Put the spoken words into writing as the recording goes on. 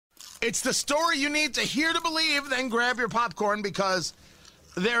It's the story you need to hear to believe, then grab your popcorn because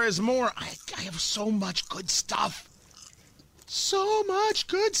there is more. I have so much good stuff. So much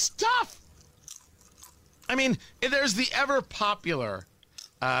good stuff. I mean, there's the ever popular,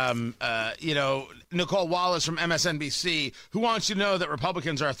 Nicole Wallace from MSNBC, who wants you to know that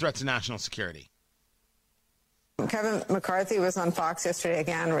Republicans are a threat to national security. Kevin McCarthy was on Fox yesterday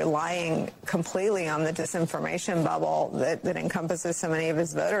again, relying completely on the disinformation bubble that encompasses so many of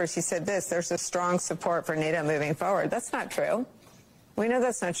his voters. He said there's a strong support for NATO moving forward. That's not true. We know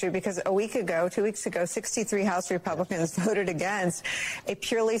that's not true because 2 weeks ago, 63 House Republicans voted against a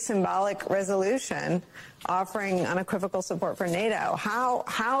purely symbolic resolution offering unequivocal support for NATO.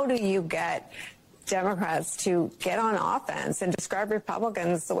 How do you get Democrats to get on offense and describe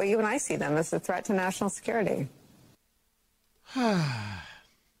Republicans the way you and I see them, as a threat to national security?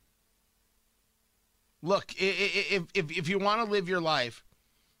 Look, if you want to live your life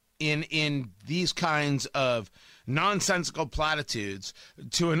in these kinds of nonsensical platitudes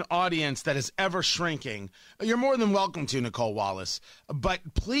to an audience that is ever shrinking, you're more than welcome to, Nicole Wallace.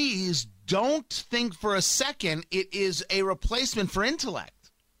 But please don't think for a second it is a replacement for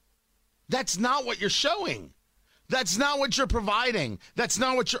intellect. That's not what you're showing. That's not what you're providing. That's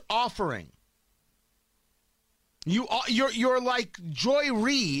not what you're offering. You're like Joy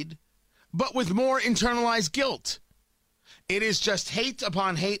Reid, but with more internalized guilt. It is just hate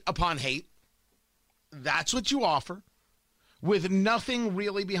upon hate upon hate. That's what you offer, with nothing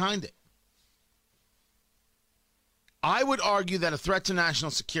really behind it. I would argue that a threat to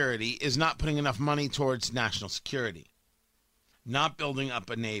national security is not putting enough money towards national security, not building up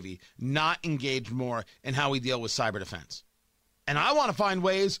a Navy, not engaged more in how we deal with cyber defense. And I want to find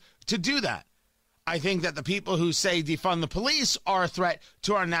ways to do that. I think that the people who say defund the police are a threat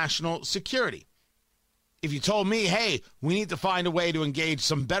to our national security. If you told me, hey, we need to find a way to engage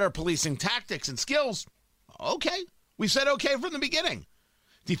some better policing tactics and skills, okay. We said okay from the beginning.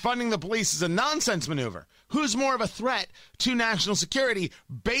 Defunding the police is a nonsense maneuver. Who's more of a threat to national security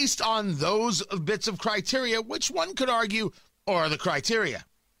based on those bits of criteria, which one could argue are the criteria?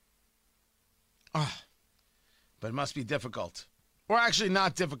 But it must be difficult. Or actually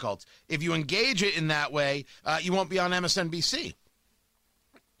not difficult. If you engage it in that way, you won't be on MSNBC.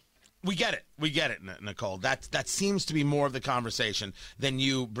 We get it, Nicole. That seems to be more of the conversation than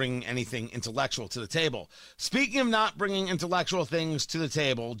you bringing anything intellectual to the table. Speaking of not bringing intellectual things to the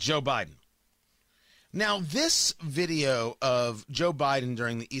table, Joe Biden. Now, this video of Joe Biden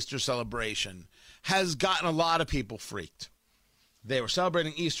during the Easter celebration has gotten a lot of people freaked. They were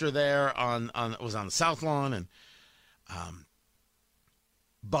celebrating Easter there it was on the South Lawn, and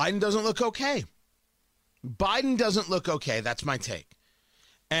Biden doesn't look okay. Biden doesn't look okay. That's my take.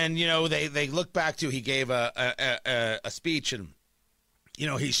 And, they look back to, he gave a speech, and,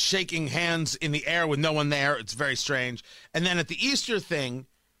 he's shaking hands in the air with no one there. It's very strange. And then at the Easter thing,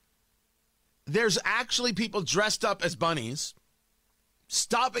 there's actually people dressed up as bunnies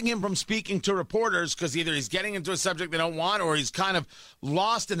stopping him from speaking to reporters because either he's getting into a subject they don't want or he's kind of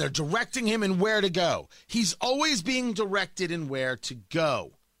lost, and they're directing him in where to go. He's always being directed in where to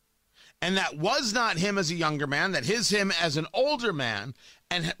go. And that was not him as a younger man. That is him as an older man.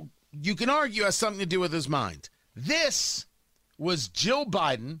 And you can argue has something to do with his mind. This was Jill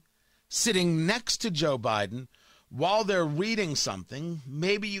Biden sitting next to Joe Biden while they're reading something.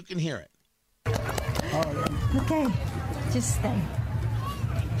 Maybe you can hear it. Okay, just stay.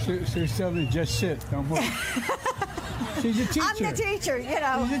 She's telling me just sit, don't move. She's a teacher. I'm the teacher, She's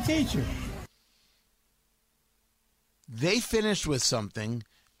a teacher. They finished with something,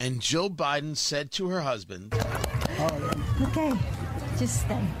 and Jill Biden said to her husband, okay, just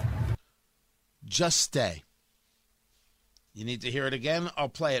stay. Just stay. You need to hear it again? I'll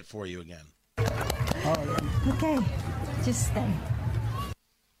play it for you again. Okay, just stay.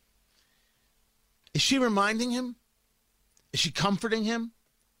 Is she reminding him? Is she comforting him?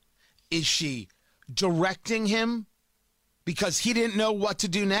 Is she directing him because he didn't know what to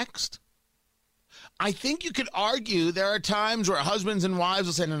do next? I think you could argue there are times where husbands and wives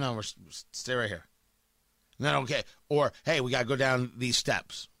will say, no, we're stay right here. And then, okay. Or, hey, we got to go down these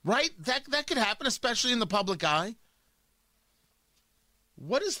steps. Right? That could happen, especially in the public eye.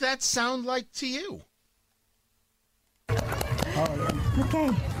 What does that sound like to you? Okay,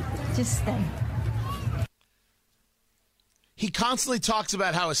 just stay. He constantly talks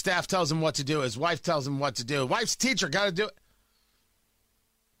about how his staff tells him what to do. His wife tells him what to do. Wife's teacher, got to do it.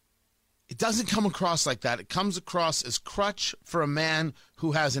 It doesn't come across like that. It comes across as crutch for a man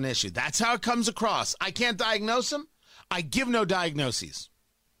who has an issue. That's how it comes across. I can't diagnose him. I give no diagnoses.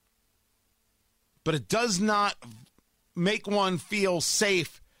 But it does not make one feel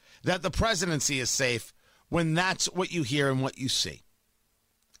safe that the presidency is safe when that's what you hear and what you see.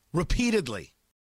 Repeatedly.